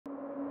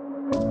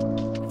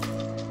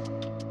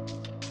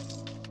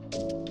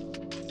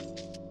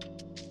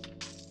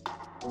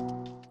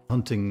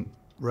Hunting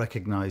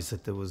recognised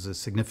that there was a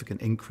significant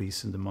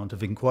increase in the amount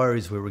of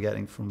inquiries we were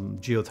getting from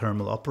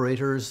geothermal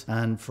operators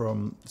and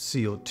from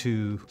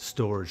CO2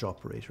 storage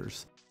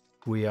operators.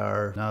 We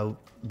are now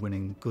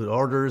winning good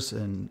orders,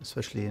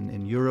 especially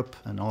in Europe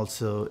and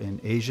also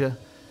in Asia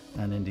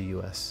and in the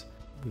US.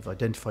 We've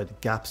identified the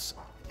gaps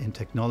in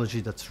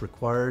technology that's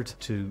required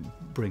to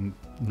bring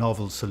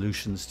novel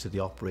solutions to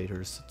the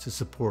operators to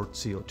support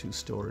CO2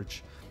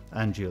 storage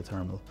and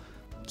geothermal.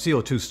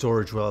 CO2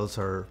 storage wells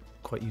are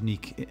quite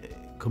unique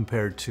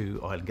compared to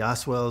oil and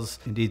gas wells.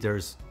 Indeed,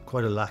 there's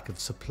quite a lack of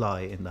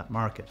supply in that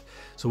market.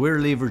 So we're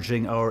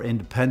leveraging our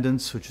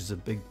independence, which is a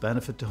big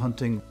benefit to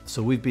Hunting.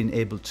 So we've been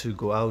able to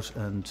go out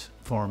and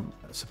form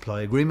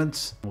supply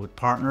agreements with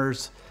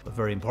partners. A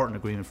very important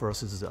agreement for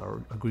us is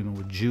our agreement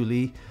with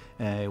Julie,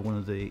 one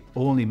of the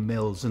only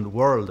mills in the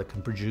world that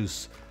can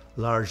produce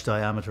large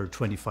diameter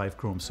 25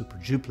 chrome super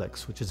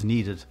duplex, which is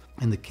needed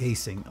in the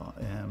casing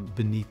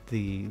beneath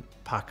the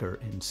packer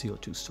in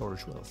CO2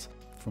 storage wells.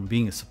 From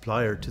being a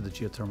supplier to the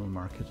geothermal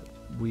market,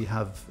 we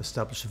have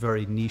established a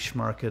very niche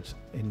market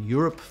in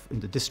Europe in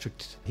the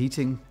district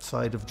heating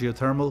side of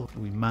geothermal.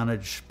 We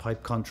manage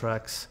pipe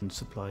contracts and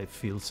supply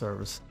field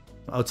service.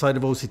 Outside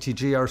of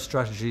OCTG, our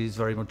strategy is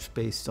very much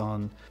based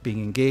on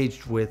being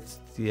engaged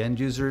with the end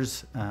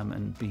users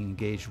and being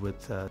engaged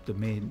with the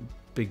main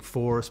Big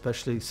Four,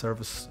 especially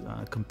service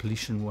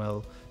completion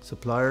well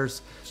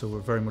suppliers. So we're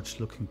very much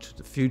looking to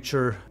the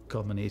future,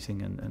 culminating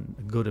in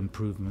a good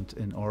improvement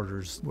in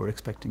orders. We're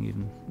expecting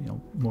even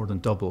more than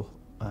double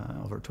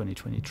of our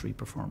 2023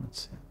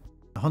 performance.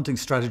 The Hunting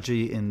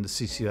strategy in the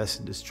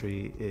CCUS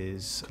industry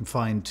is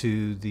confined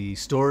to the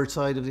storage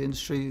side of the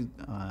industry,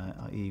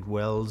 i.e.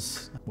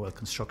 wells, well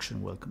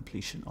construction, well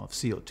completion of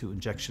CO2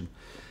 injection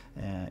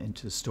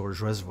into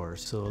storage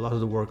reservoirs. So a lot of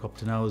the work up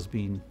to now has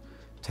been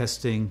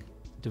testing,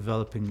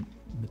 developing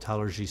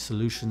metallurgy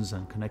solutions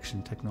and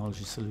connection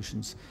technology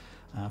solutions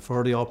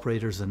for the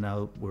operators, and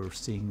now we're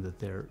seeing that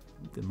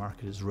the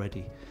market is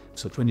ready.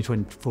 So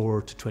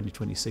 2024 to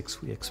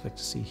 2026 we expect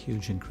to see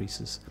huge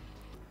increases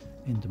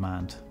in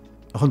demand.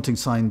 Hunting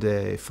signed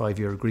a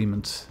 5-year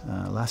agreement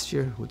last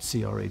year with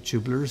CRA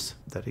Tubulars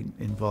that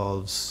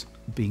involves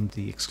being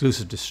the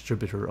exclusive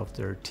distributor of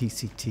their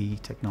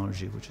TCT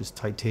technology, which is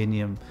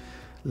titanium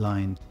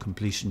lined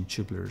completion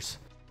tubulars.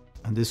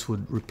 And this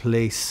would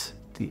replace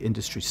the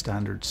industry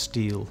standard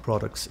steel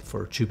products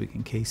for tubing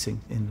and casing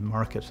in the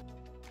market.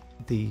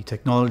 The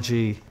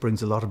technology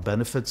brings a lot of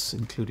benefits,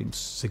 including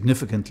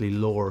significantly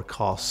lower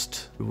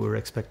cost. We're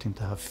expecting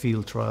to have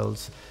field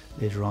trials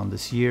later on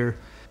this year.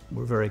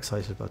 We're very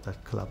excited about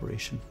that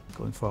collaboration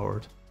going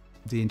forward.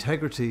 The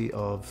integrity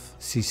of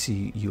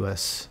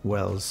CCUS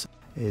wells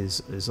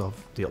is of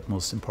the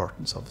utmost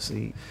importance,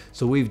 obviously.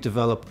 So we've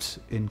developed,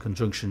 in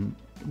conjunction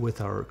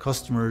with our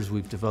customers,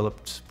 we've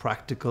developed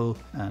practical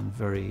and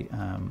very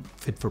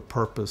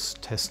fit-for-purpose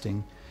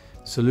testing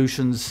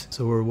solutions.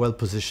 So we're well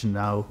positioned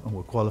now and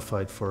we're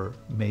qualified for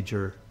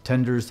major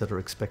tenders that are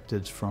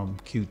expected from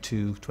Q2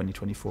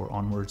 2024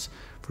 onwards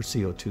for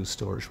CO2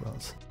 storage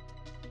wells.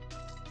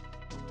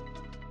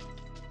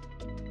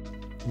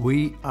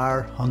 We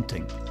are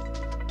Hunting.